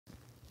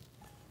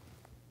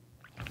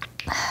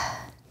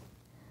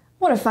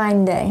What a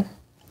fine day.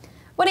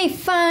 What a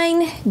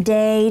fine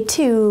day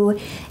to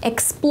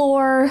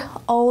explore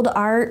old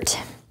art.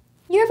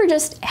 You ever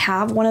just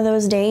have one of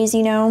those days,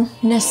 you know?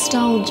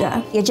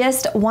 Nostalgia. You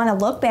just want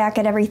to look back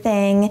at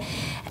everything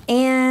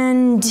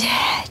and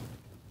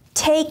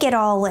take it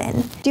all in.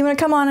 Do you want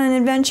to come on an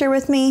adventure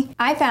with me?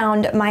 I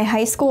found my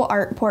high school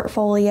art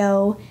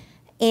portfolio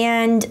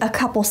and a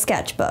couple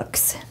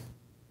sketchbooks.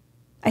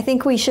 I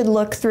think we should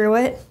look through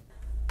it.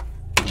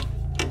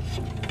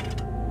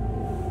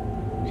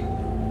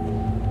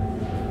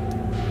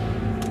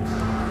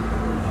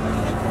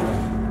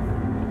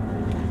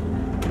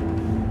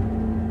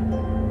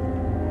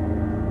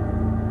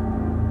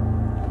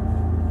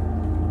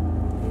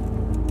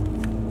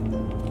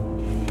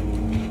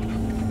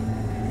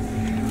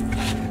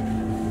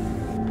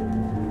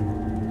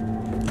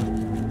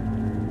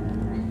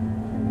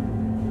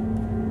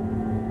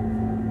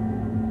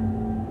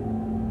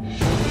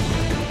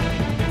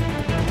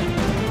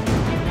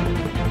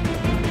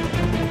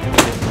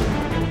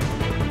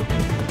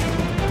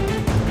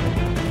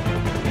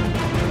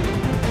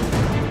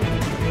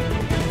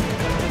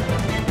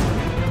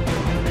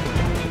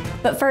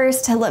 But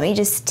first, let me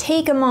just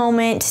take a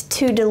moment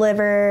to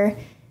deliver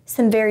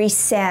some very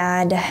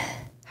sad,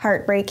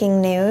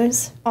 heartbreaking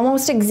news.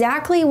 Almost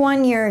exactly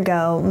 1 year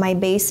ago, my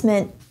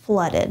basement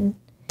flooded.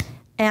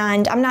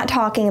 And I'm not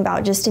talking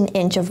about just an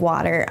inch of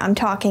water. I'm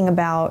talking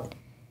about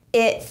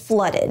it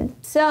flooded.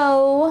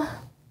 So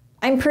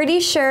I'm pretty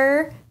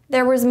sure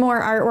there was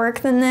more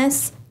artwork than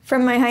this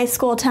from my high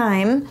school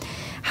time.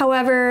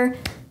 However,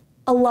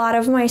 a lot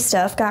of my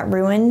stuff got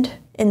ruined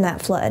in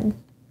that flood.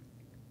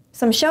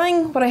 So I'm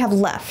showing what I have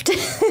left. And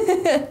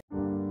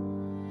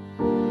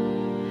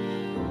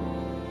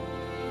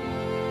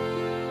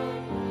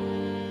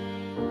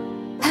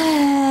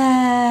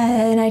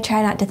I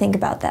try not to think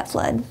about that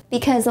flood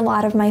because a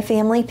lot of my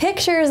family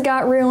pictures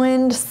got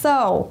ruined.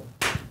 So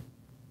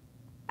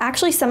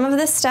actually some of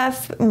this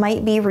stuff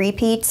might be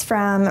repeats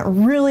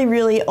from really,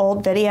 really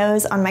old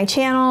videos on my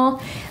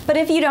channel. But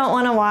if you don't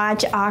want to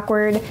watch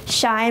awkward,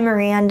 shy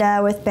Miranda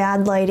with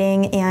bad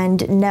lighting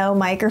and no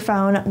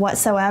microphone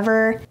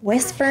whatsoever,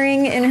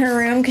 whispering in her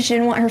room because she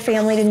didn't want her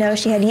family to know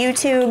she had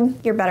YouTube,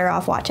 you're better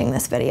off watching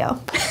this video.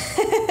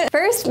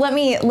 First, let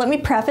me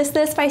preface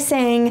this by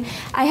saying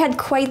I had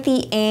quite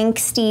the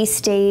angsty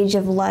stage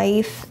of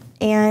life,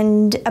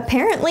 and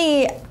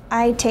apparently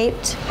I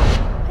taped,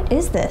 what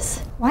is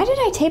this? Why did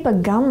I tape a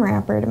gum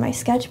wrapper to my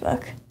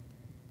sketchbook?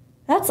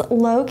 That's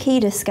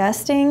low-key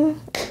disgusting.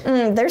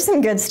 There's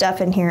some good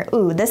stuff in here.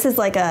 Ooh, this is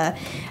like a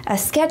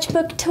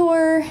sketchbook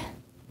tour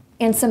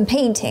and some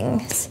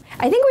paintings.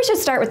 I think we should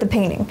start with the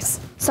paintings.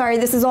 Sorry,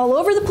 this is all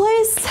over the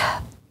place,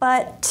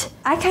 but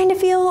I kind of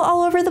feel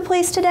all over the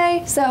place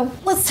today. So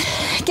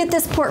let's get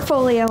this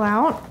portfolio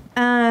out.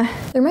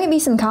 There might be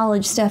some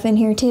college stuff in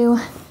here too.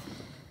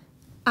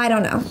 I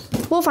don't know.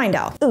 We'll find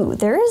out. Ooh,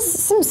 there is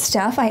some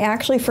stuff I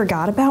actually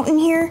forgot about in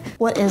here.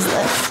 What is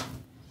this?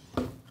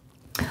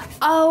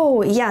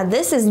 Oh, yeah,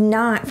 this is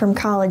not from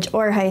college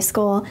or high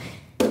school.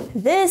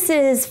 This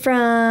is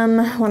from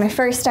when I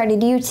first started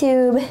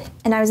YouTube,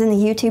 and I was in the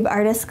YouTube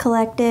Artist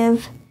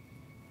Collective.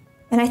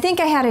 And I think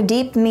I had a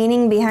deep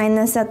meaning behind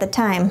this at the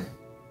time,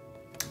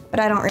 but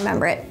I don't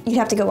remember it. You'd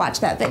have to go watch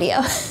that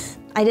video.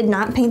 I did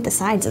not paint the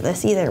sides of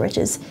this either, which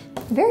is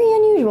very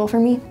unusual for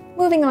me.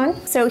 Moving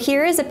on. So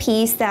here is a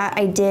piece that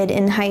I did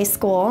in high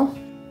school.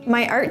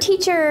 My art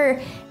teacher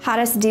had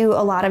us do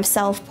a lot of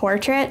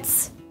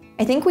self-portraits.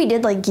 I think we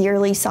did like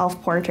yearly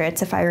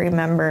self-portraits if I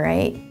remember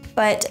right.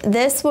 But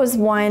this was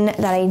one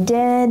that I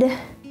did,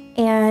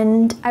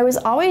 and I was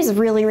always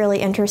really, really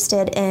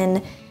interested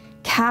in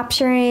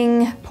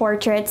capturing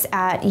portraits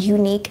at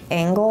unique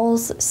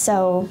angles.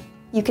 So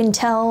you can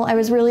tell I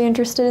was really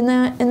interested in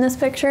that in this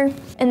picture.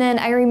 And then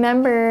I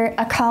remember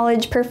a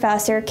college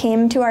professor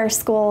came to our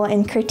school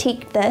and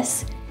critiqued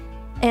this,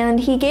 and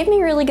he gave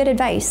me really good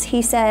advice.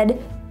 He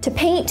said to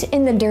paint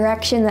in the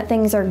direction that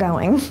things are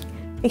going,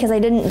 because I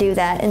didn't do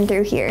that in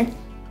through here.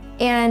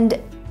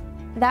 And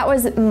that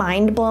was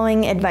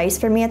mind-blowing advice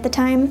for me at the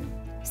time.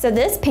 So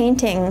this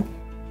painting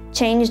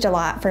changed a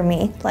lot for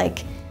me, like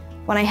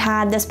when I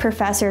had this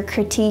professor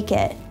critique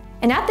it.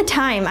 And at the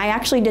time, I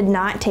actually did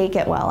not take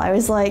it well. I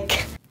was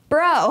like,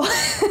 bro.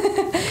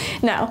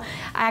 No,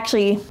 I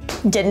actually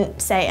didn't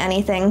say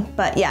anything,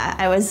 but yeah,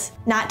 I was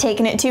not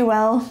taking it too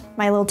well,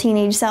 my little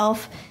teenage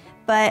self.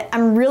 But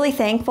I'm really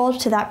thankful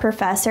to that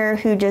professor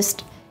who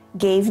just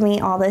gave me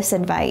all this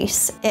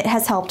advice. It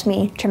has helped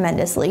me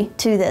tremendously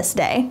to this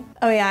day.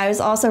 Oh yeah, I was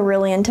also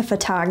really into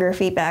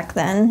photography back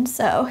then.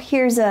 So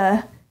here's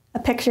a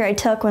picture I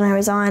took when I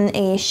was on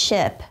a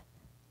ship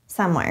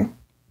somewhere.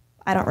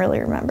 I don't really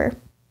remember.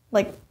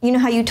 Like, you know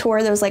how you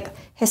tour those like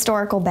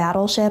historical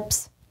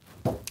battleships?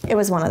 It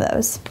was one of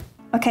those.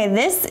 Okay,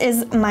 this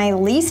is my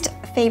least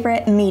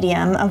favorite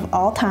medium of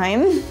all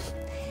time,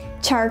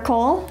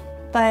 charcoal,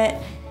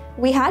 but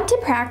we had to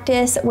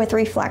practice with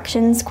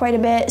reflections quite a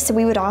bit, so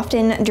we would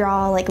often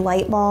draw like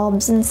light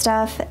bulbs and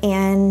stuff,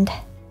 and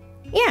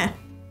yeah,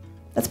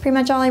 that's pretty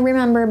much all I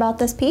remember about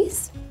this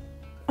piece.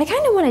 I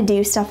kind of want to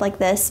do stuff like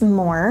this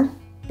more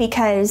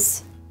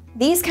because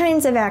these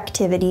kinds of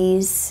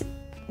activities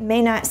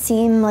may not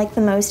seem like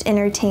the most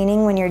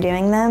entertaining when you're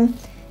doing them,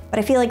 but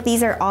I feel like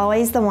these are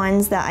always the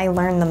ones that I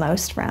learn the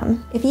most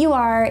from. If you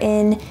are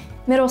in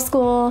middle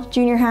school,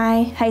 junior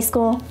high, high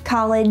school,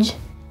 college,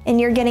 and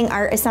you're getting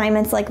art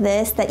assignments like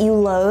this that you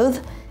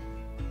loathe,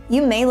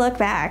 you may look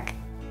back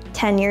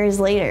 10 years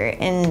later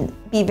and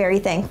be very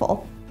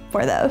thankful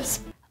for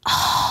those.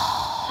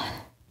 Oh,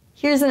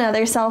 here's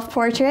another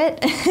self-portrait.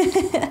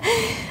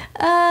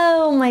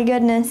 Oh my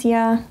goodness,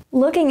 yeah.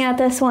 Looking at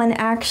this one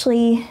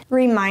actually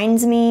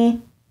reminds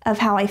me of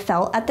how I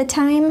felt at the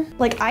time.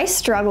 Like, I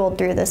struggled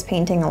through this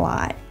painting a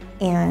lot,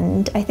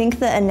 and I think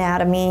the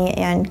anatomy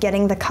and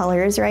getting the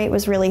colors right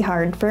was really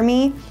hard for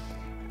me.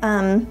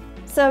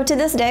 So to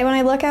this day when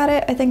I look at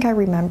it, I think I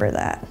remember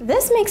that.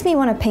 This makes me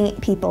want to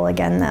paint people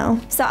again though.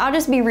 So I'll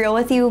just be real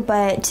with you,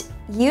 but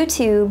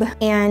YouTube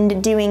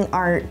and doing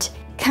art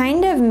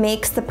kind of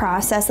makes the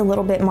process a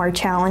little bit more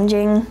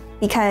challenging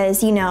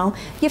because, you know,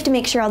 you have to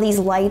make sure all these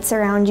lights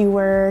around you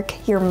work,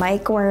 your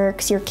mic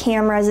works, your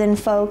camera's in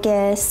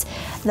focus,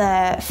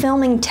 the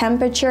filming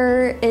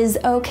temperature is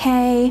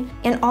okay,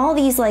 and all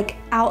these like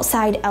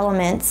outside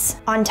elements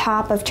on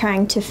top of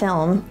trying to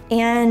film.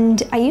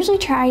 And I usually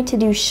try to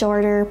do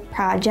shorter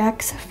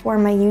projects for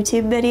my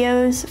YouTube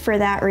videos for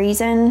that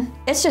reason.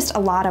 It's just a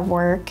lot of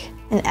work,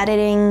 and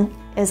editing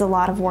is a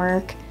lot of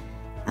work.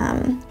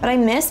 But I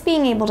miss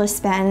being able to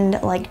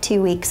spend like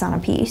 2 weeks on a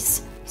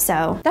piece.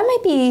 So that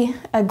might be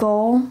a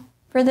goal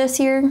for this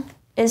year,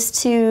 is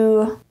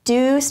to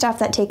do stuff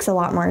that takes a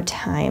lot more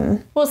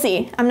time. We'll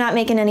see. I'm not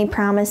making any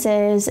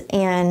promises,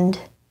 and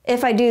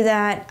if I do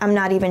that, I'm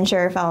not even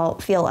sure if I'll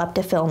feel up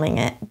to filming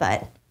it,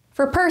 but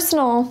for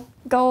personal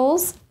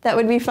goals, that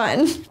would be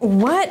fun.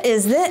 What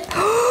is this?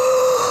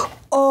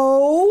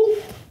 Oh,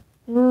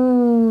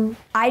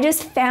 I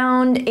just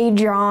found a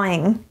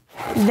drawing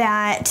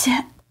that,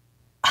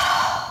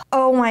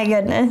 oh my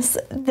goodness,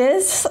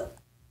 this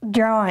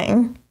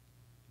drawing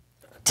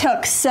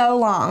took so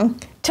long,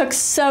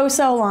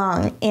 so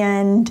long,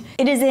 and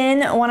it is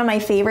in one of my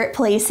favorite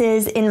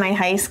places in my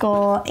high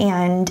school,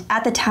 and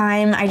at the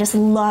time I just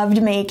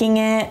loved making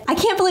it. I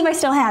can't believe I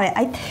still have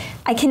it.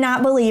 I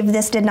cannot believe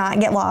this did not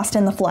get lost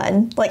in the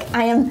flood. Like,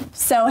 I am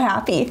so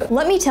happy.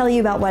 Let me tell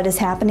you about what is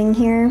happening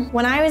here.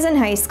 When I was in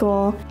high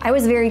school, I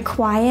was very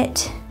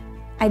quiet.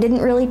 I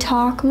didn't really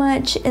talk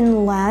much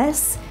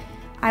unless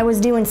I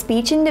was doing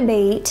speech and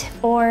debate,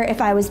 or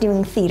if I was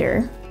doing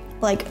theater,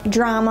 like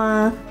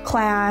drama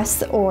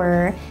class,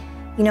 or,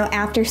 you know,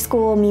 after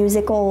school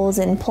musicals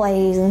and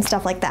plays and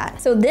stuff like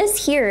that. So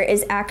this here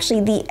is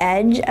actually the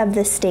edge of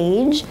the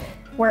stage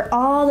where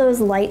all those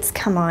lights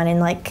come on and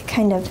like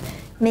kind of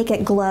make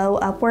it glow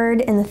upward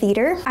in the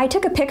theater. I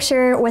took a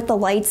picture with the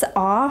lights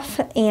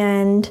off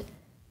and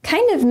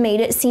kind of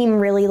made it seem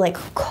really like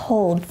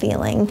cold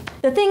feeling.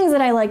 The things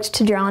that I liked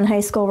to draw in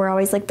high school were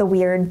always like the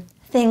weird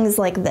things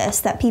like this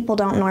that people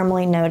don't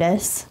normally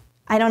notice.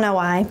 I don't know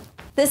why.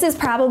 This is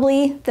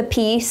probably the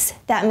piece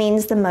that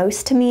means the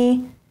most to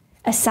me,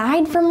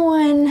 aside from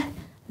one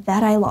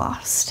that I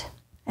lost.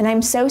 And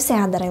I'm so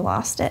sad that I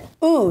lost it.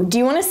 Ooh, do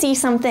you want to see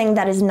something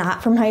that is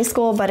not from high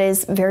school but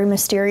is very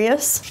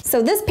mysterious?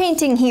 So this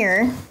painting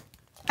here,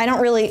 I don't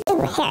really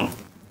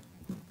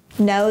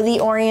know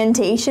the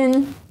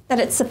orientation that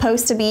it's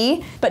supposed to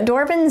be, but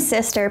Dorvin's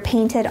sister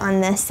painted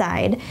on this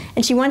side,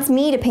 and she wants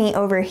me to paint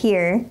over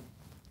here.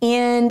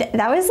 And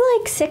that was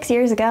like 6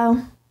 years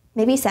ago,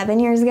 maybe 7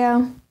 years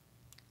ago.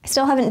 I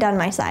still haven't done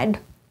my side,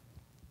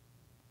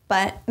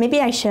 but maybe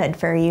I should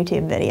for a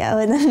YouTube video,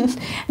 and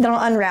then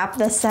I'll unwrap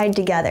this side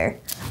together.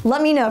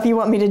 Let me know if you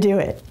want me to do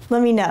it.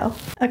 Let me know.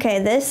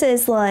 Okay, this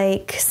is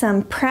like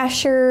some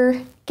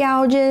pressure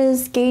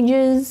gauges,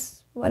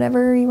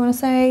 whatever you want to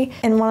say,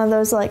 in one of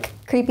those like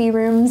creepy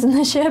rooms in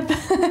the ship.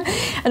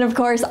 And of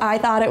course I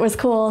thought it was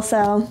cool,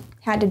 so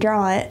had to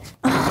draw it.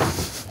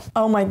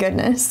 Oh my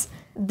goodness.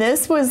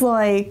 This was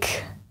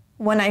like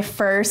when I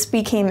first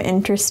became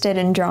interested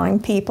in drawing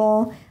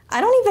people. I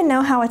don't even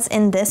know how it's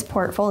in this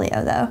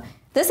portfolio though.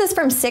 This is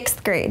from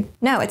 6th grade.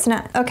 No, it's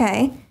not.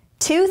 Okay.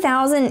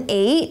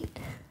 2008.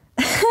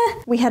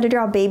 We had to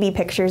draw baby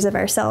pictures of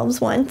ourselves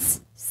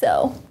once.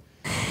 So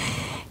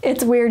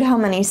it's weird how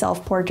many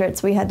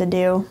self-portraits we had to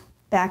do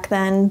back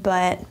then,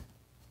 but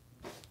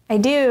I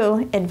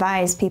do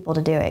advise people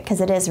to do it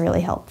because it is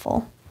really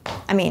helpful.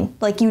 I mean,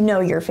 like, you know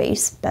your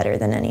face better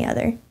than any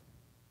other,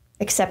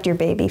 except your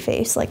baby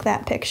face, like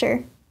that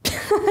picture.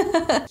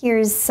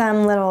 Here's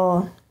some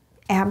little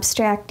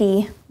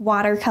abstract-y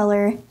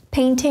watercolor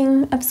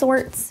painting of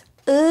sorts.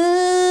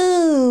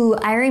 Ooh,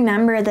 I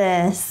remember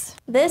this.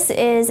 This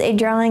is a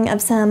drawing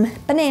of some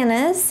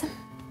bananas,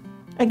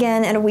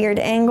 again at a weird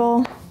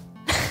angle.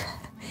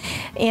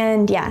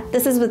 And yeah,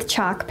 this is with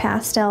chalk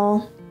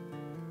pastel.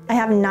 I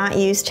have not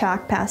used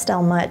chalk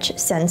pastel much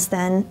since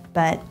then,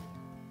 but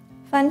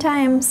fun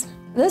times.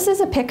 This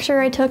is a picture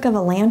I took of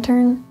a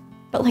lantern,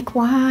 but like,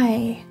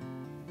 why?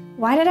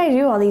 Why did I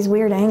do all these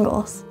weird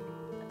angles?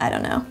 I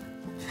don't know.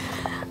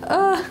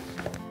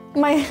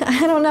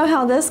 I don't know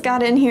how this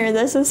got in here.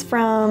 This is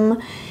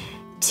from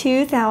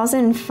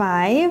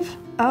 2005.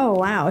 Oh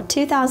wow,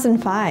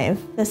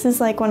 2005. This is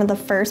like one of the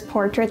first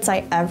portraits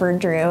I ever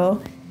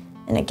drew.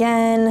 And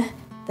again,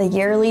 the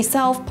yearly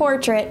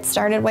self-portrait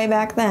started way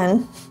back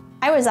then.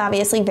 I was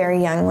obviously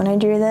very young when I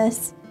drew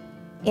this.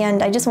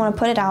 And I just want to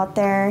put it out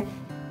there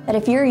that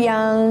if you're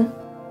young,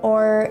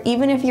 or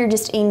even if you're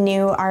just a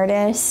new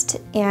artist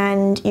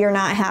and you're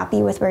not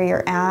happy with where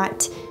you're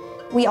at,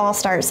 we all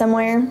start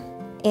somewhere.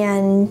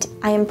 And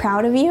I am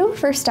proud of you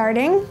for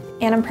starting,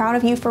 and I'm proud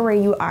of you for where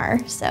you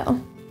are,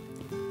 so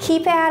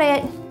keep at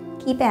it,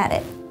 keep at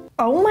it.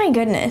 Oh my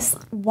goodness,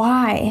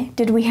 why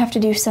did we have to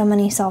do so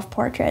many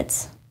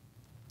self-portraits?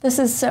 This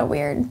is so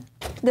weird.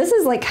 This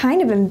is like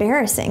kind of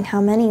embarrassing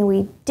how many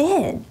we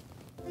did.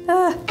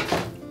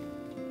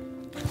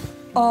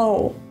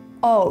 Oh,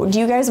 do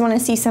you guys want to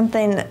see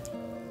something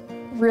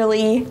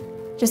really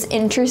just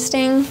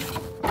interesting?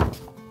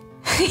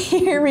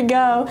 Here we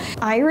go.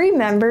 I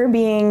remember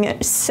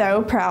being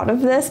so proud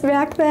of this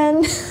back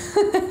then.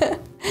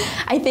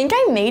 I think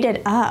I made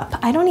it up.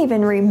 I don't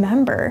even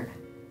remember.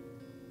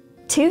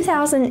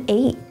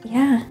 2008,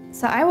 yeah.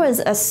 So I was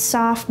a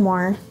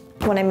sophomore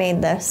when I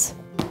made this.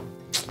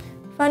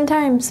 Fun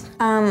times.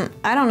 I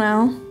don't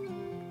know.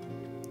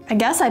 I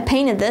guess I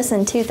painted this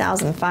in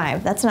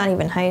 2005. That's not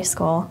even high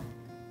school.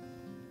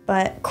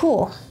 But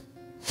cool.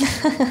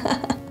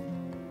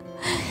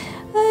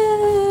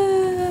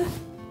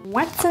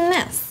 What's in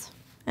this?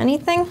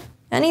 Anything?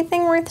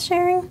 Anything worth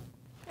sharing?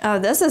 Oh,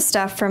 this is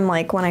stuff from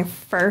like when I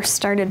first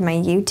started my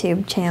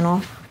YouTube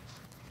channel.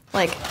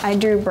 Like I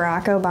drew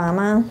Barack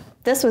Obama.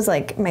 This was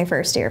like my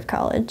first year of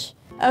college.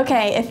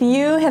 Okay, if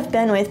you have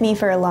been with me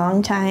for a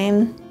long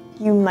time,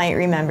 you might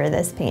remember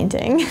this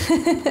painting.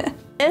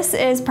 This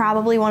is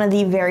probably one of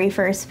the very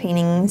first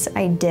paintings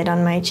I did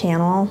on my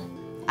channel.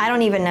 I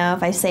don't even know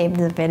if I saved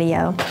the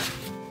video.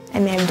 I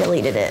may have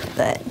deleted it,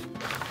 but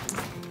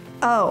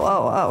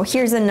oh,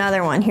 here's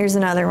another one, here's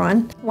another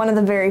one. One of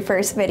the very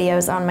first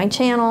videos on my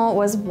channel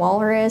was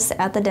Walrus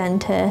at the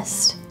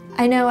dentist.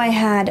 I know I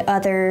had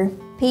other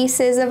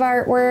pieces of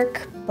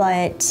artwork,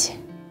 but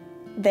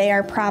they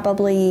are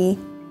probably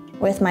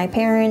with my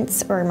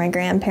parents or my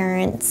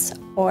grandparents,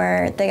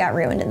 or they got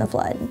ruined in the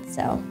flood,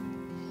 so.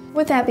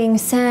 With that being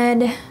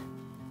said,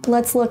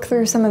 let's look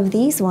through some of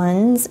these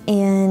ones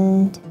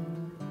and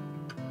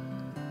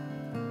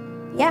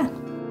yeah.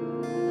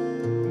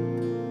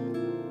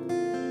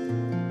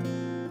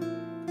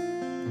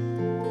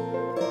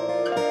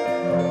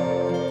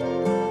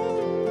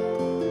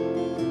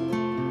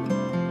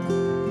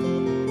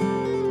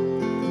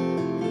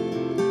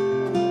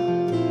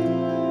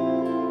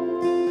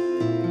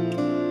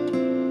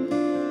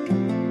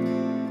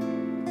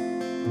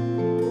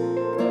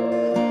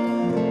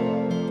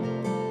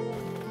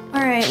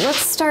 Let's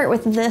start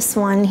with this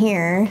one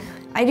here.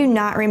 I do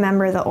not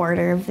remember the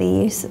order of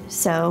these,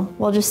 so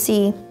we'll just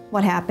see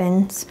what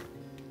happens.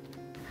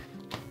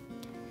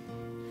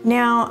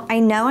 Now, I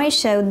know I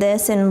showed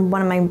this in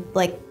one of my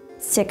like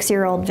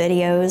 6-year-old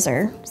videos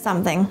or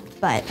something,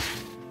 but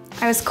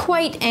I was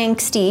quite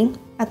angsty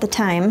at the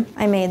time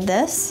I made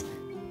this.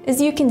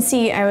 As you can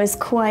see, I was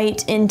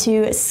quite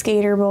into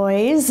skater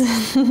boys.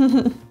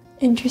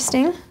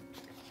 Interesting.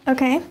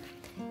 Okay.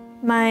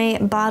 My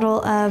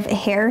bottle of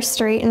hair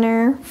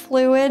straightener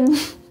fluid.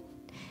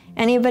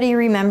 Anybody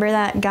remember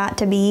that got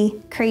to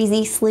be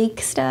crazy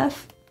sleek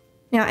stuff?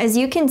 Now, as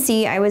you can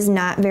see, I was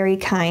not very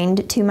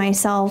kind to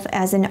myself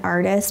as an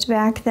artist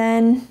back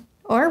then,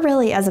 or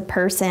really as a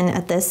person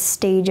at this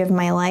stage of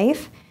my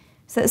life.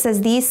 So it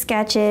says, these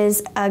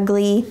sketches,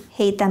 ugly,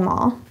 hate them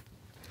all.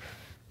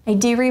 I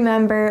do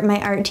remember my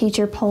art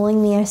teacher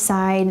pulling me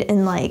aside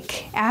and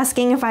like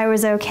asking if I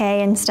was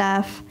okay and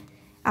stuff.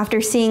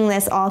 After seeing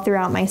this all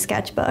throughout my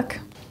sketchbook.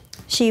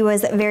 She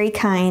was very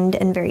kind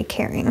and very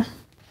caring.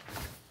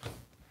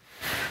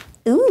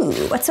 Ooh,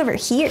 what's over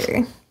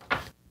here?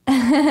 All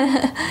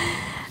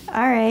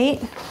right.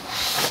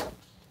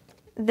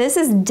 This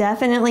is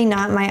definitely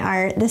not my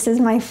art. This is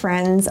my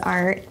friend's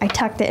art. I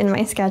tucked it in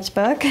my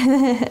sketchbook.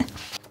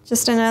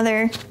 Just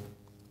another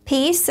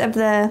piece of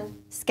the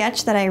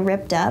sketch that I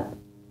ripped up.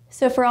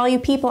 So for all you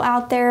people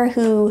out there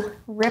who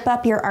rip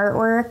up your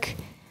artwork,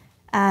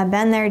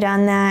 been there,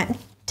 done that,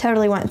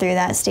 totally went through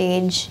that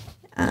stage.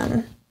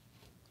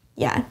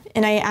 Yeah,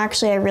 and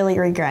I really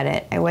regret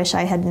it. I wish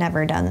I had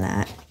never done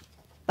that.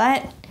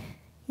 But,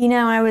 you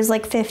know, I was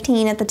like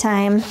 15 at the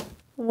time.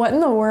 What in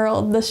the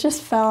world? This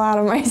just fell out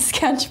of my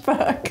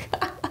sketchbook.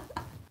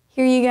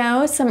 Here you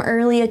go, some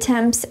early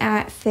attempts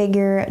at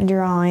figure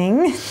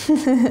drawing.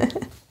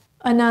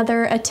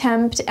 Another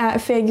attempt at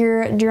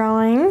figure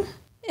drawing,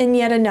 and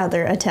yet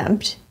another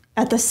attempt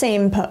at the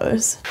same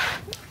pose.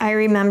 I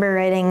remember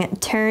writing,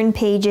 "Turn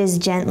pages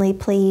gently,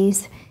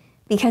 please,"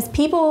 because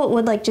people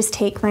would like just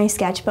take my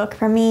sketchbook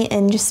from me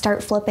and just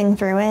start flipping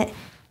through it,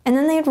 and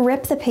then they'd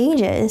rip the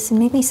pages and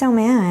make me so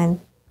mad.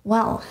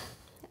 Well,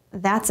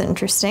 that's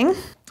interesting.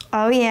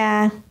 Oh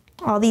yeah,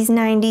 all these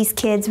 90s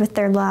kids with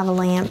their lava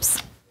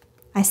lamps.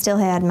 I still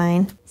had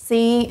mine.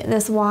 See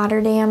this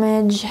water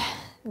damage?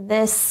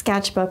 This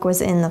sketchbook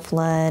was in the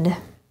flood,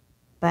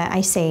 but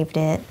I saved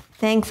it.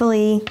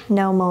 Thankfully,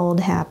 no mold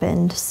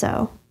happened,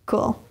 so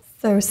cool.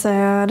 So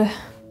sad.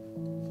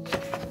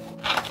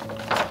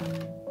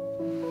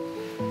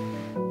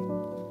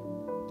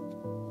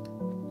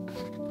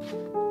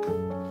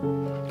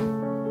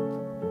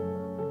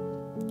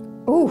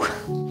 Ooh.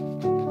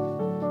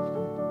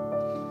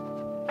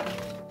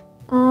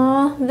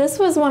 Aw, this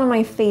was one of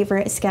my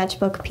favorite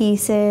sketchbook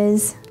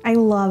pieces. I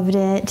loved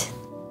it.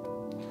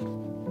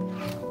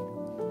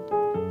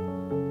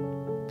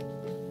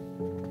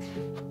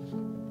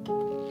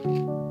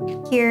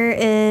 Here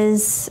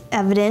is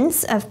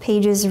evidence of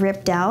pages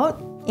ripped out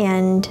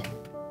and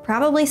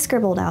probably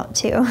scribbled out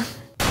too.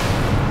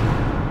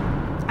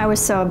 I was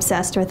so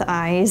obsessed with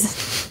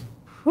eyes.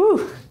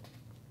 Whew.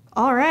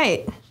 All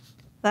right,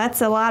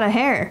 that's a lot of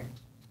hair.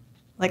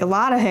 Like a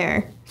lot of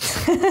hair.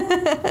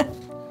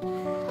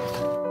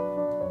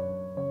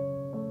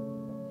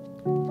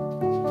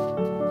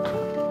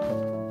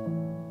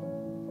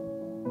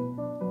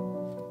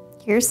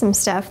 Here's some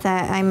stuff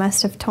that I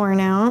must have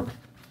torn out.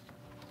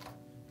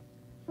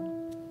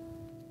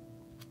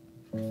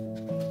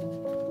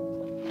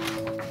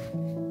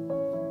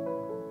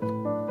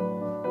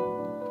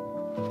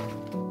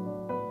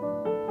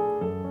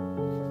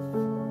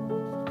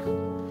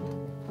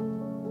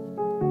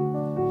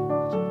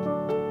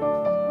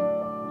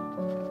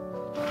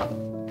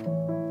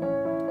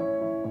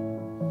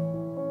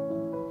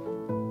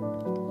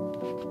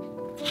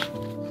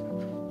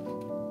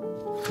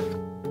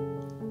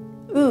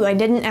 Ooh, I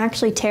didn't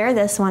actually tear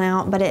this one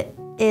out, but it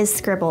is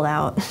scribbled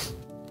out.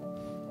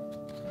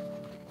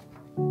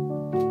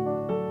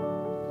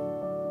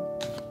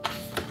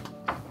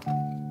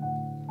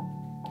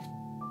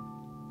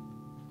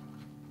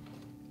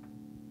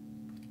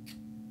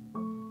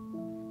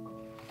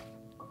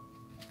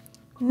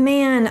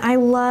 Man, I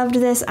loved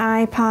this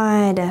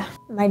iPod.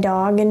 My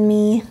dog and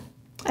me.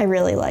 I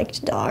really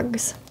liked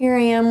dogs. Here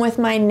I am with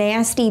my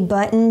nasty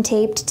button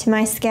taped to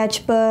my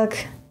sketchbook,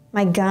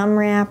 my gum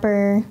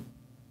wrapper.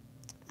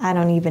 I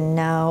don't even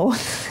know.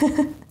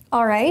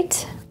 All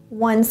right,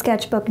 one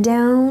sketchbook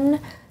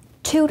down,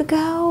 2 to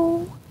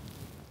go.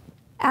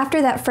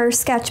 After that first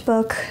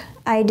sketchbook,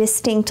 I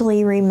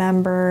distinctly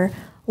remember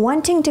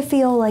wanting to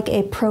feel like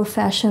a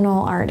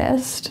professional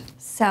artist.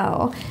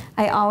 So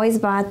I always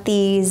bought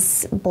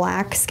these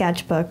black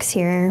sketchbooks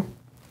here.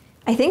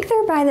 I think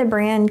they're by the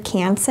brand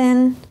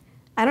Canson.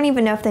 I don't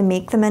even know if they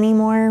make them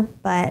anymore,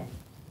 but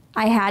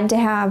I had to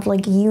have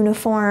like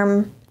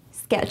uniform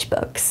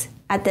sketchbooks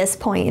at this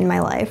point in my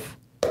life,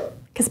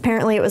 because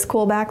apparently it was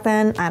cool back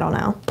then. I don't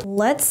know.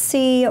 Let's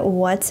see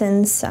what's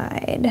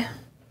inside.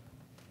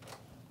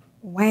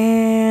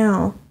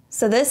 Wow.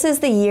 So this is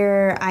the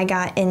year I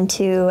got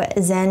into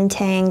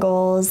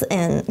Zentangles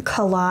and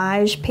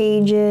collage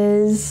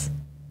pages.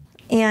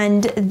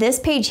 And this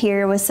page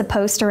here was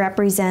supposed to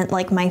represent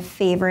like my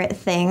favorite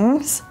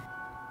things.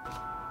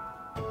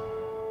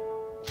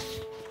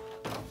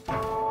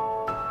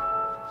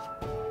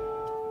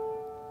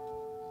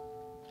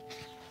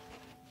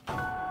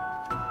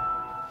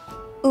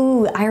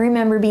 Ooh, I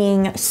remember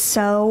being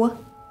so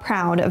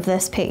proud of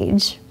this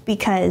page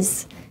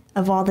because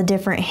of all the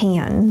different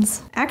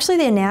hands. Actually,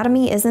 the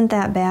anatomy isn't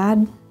that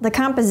bad. The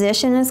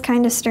composition is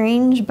kind of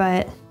strange,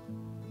 but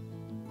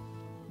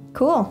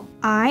cool.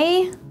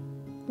 I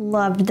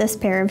loved this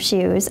pair of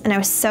shoes, and I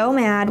was so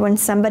mad when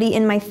somebody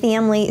in my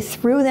family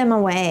threw them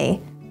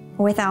away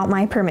without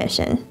my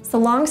permission. So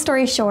long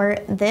story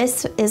short,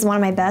 this is one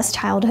of my best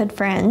childhood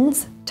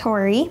friends,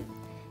 Tori,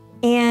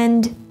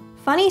 and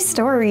funny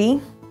story,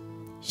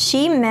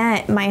 she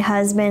met my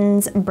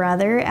husband's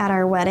brother at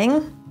our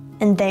wedding,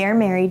 and they are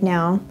married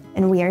now,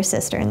 and we are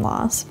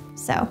sister-in-laws.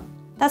 So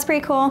that's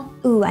pretty cool.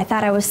 Ooh, I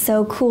thought I was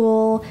so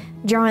cool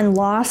drawing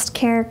lost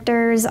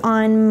characters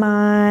on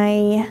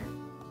my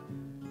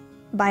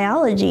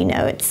biology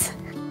notes.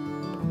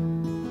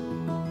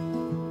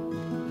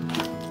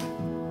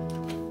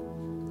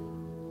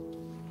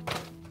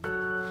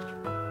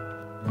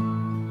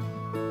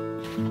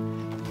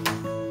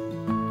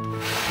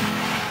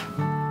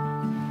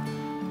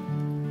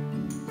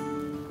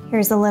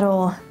 Here's a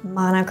little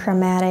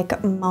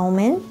monochromatic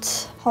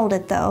moment. Hold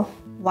it though.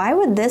 Why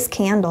would this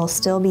candle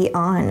still be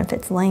on if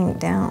it's laying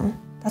down?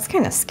 That's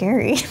kind of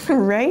scary,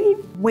 right?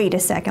 Wait a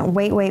second,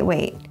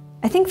 wait.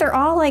 I think they're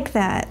all like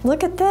that.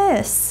 Look at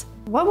this.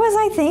 What was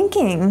I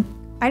thinking?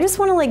 I just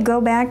want to like go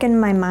back in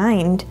my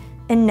mind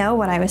and know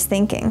what I was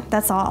thinking.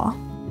 That's all.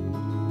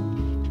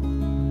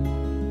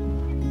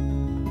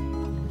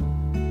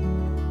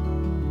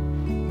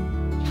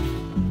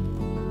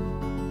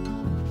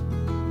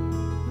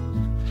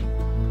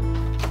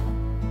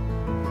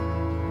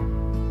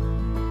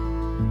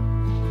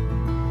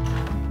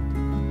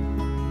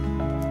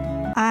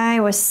 I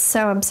was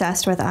so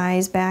obsessed with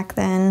eyes back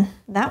then.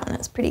 That one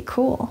is pretty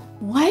cool.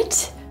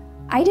 What?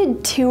 I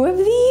did 2 of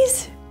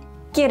these?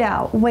 Get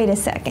out, wait a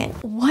second.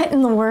 What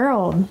in the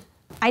world?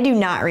 I do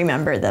not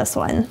remember this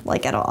one,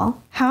 like at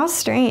all. How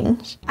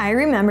strange. I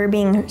remember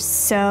being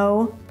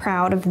so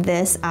proud of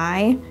this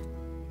eye,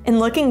 And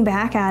looking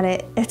back at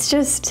it, it's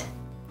just,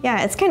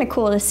 yeah, it's kind of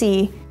cool to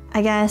see,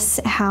 I guess,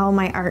 how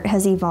my art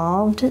has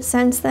evolved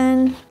since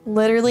then.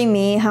 Literally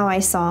me, how I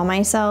saw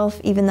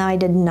myself, even though I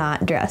did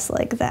not dress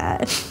like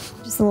that.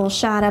 Just a little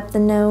shot up the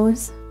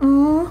nose.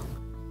 Aww,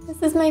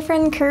 this is my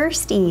friend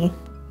Kirsty.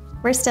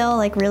 We're still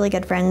like really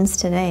good friends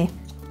today.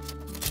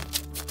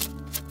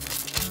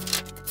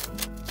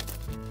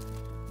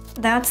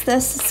 That's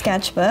this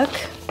sketchbook.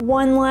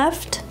 One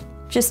left,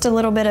 just a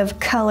little bit of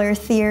color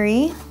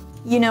theory.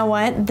 You know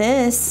what?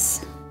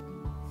 This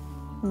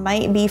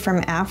might be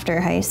from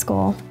after high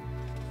school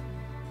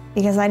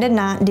because I did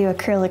not do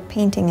acrylic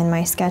painting in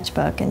my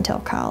sketchbook until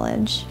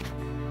college.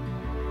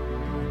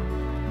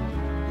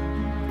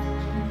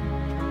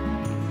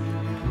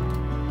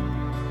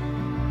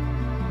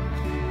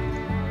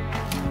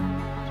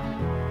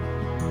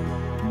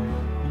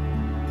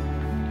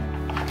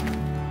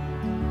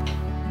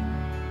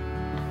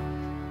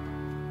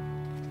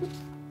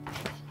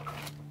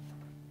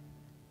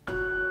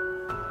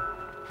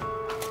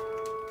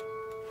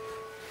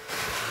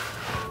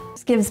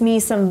 Gives me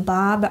some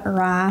Bob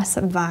Ross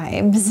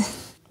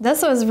vibes.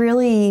 This was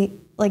really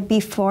like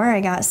before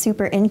I got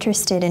super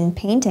interested in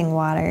painting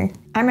water.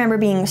 I remember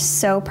being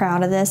so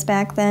proud of this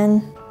back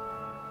then.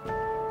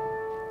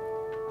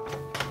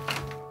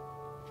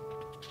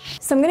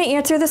 So I'm gonna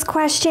answer this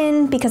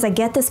question because I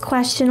get this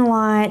question a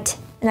lot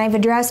and I've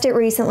addressed it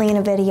recently in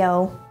a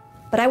video,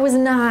 but I was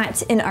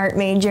not an art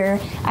major.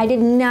 I did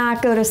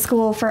not go to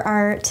school for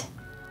art,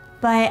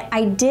 but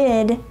I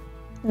did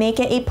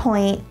make it a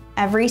point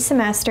every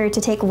semester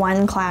to take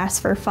one class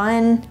for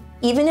fun.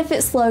 Even if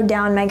it slowed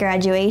down my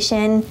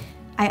graduation,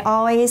 I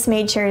always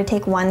made sure to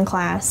take one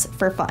class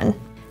for fun.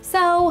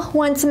 So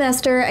one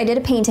semester I did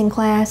a painting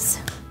class,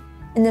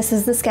 and this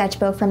is the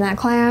sketchbook from that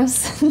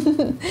class.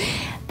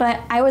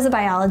 But I was a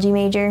biology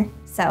major,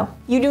 so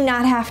you do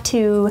not have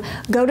to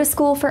go to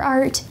school for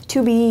art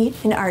to be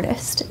an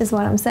artist, is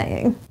what I'm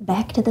saying.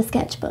 Back to the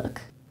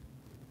sketchbook.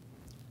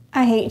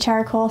 I hate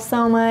charcoal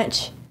so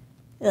much.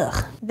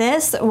 Ugh.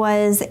 This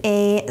was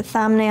a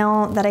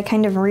thumbnail that I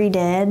kind of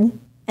redid,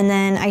 and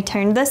then I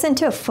turned this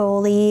into a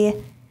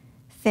fully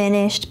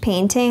finished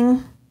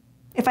painting.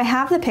 If I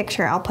have the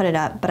picture, I'll put it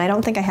up, but I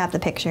don't think I have the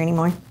picture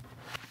anymore.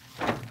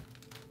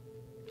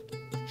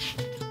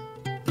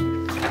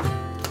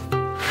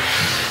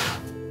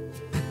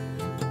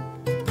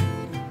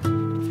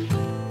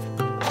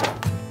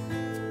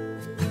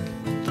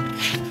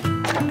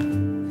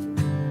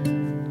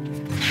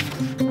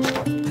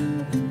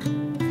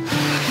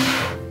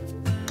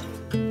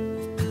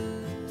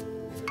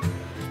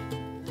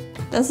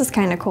 This is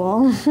kind of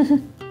cool.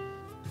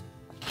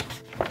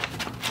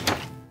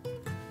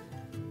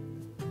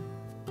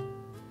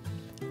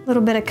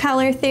 Little bit of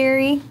color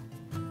theory.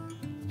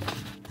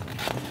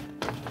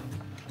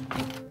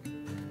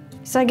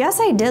 So I guess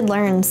I did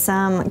learn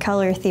some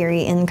color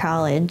theory in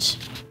college.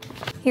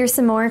 Here's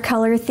some more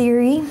color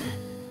theory.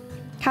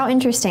 How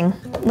interesting.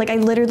 Like, I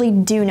literally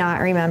do not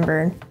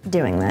remember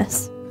doing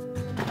this.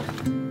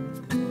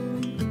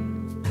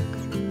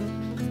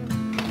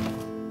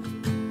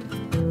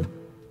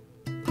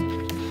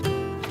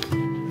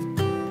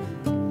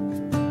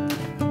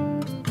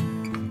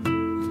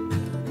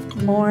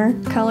 More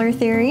color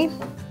theory.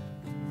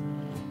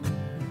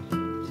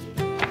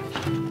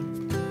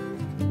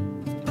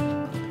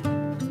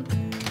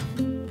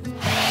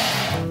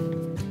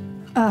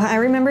 I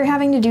remember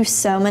having to do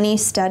so many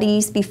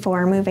studies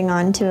before moving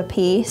on to a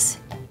piece.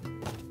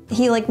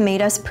 He like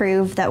made us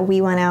prove that we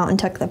went out and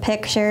took the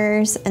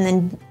pictures, and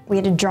then we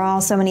had to draw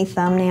so many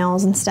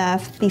thumbnails and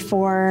stuff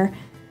before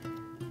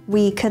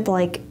we could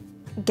like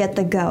get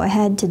the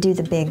go-ahead to do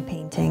the big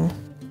painting.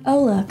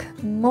 Oh look,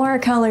 more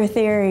color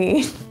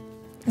theory.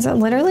 Is that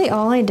literally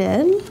all I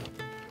did?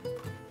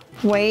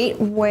 Wait.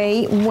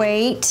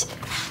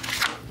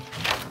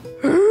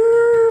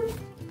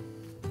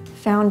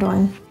 Found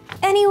one.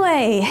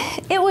 Anyway,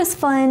 it was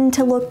fun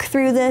to look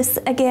through this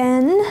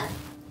again.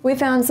 We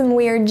found some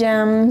weird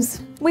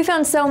gems. We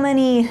found so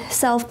many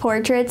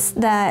self-portraits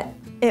that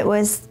it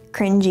was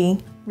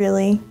cringy,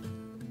 really.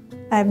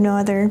 I have no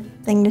other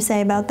thing to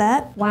say about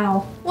that.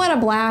 Wow, what a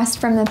blast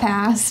from the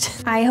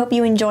past. I hope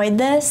you enjoyed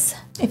this.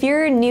 If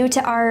you're new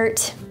to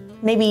art,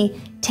 maybe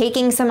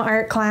taking some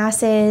art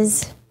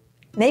classes,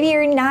 maybe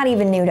you're not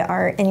even new to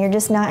art and you're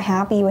just not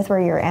happy with where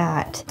you're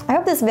at. I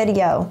hope this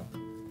video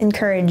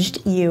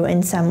encouraged you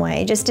in some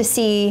way, just to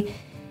see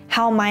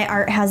how my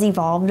art has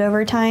evolved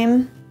over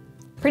time.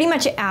 Pretty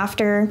much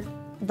after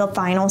the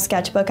final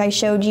sketchbook I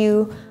showed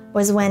you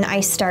was when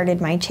I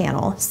started my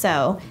channel.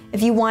 So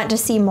if you want to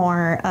see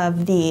more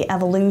of the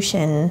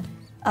evolution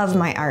of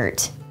my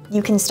art,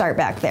 you can start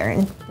back there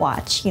and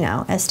watch, you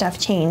know, as stuff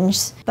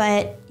changes.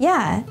 But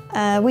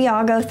yeah, we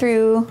all go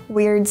through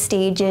weird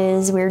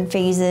stages, weird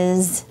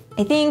phases.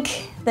 I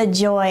think the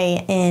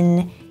joy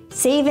in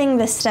saving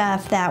the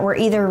stuff that we're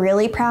either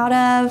really proud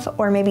of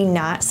or maybe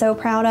not so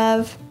proud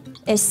of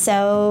is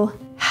so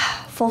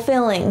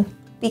fulfilling,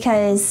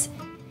 because,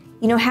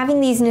 you know,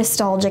 having these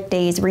nostalgic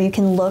days where you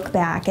can look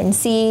back and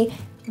see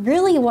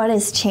really what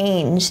has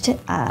changed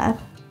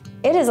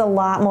it is a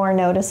lot more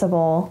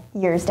noticeable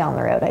years down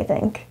the road, I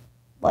think.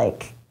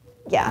 Like,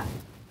 yeah,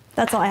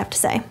 that's all I have to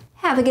say.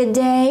 Have a good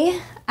day.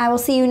 I will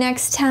see you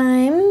next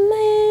time,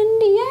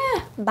 and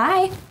yeah,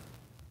 bye.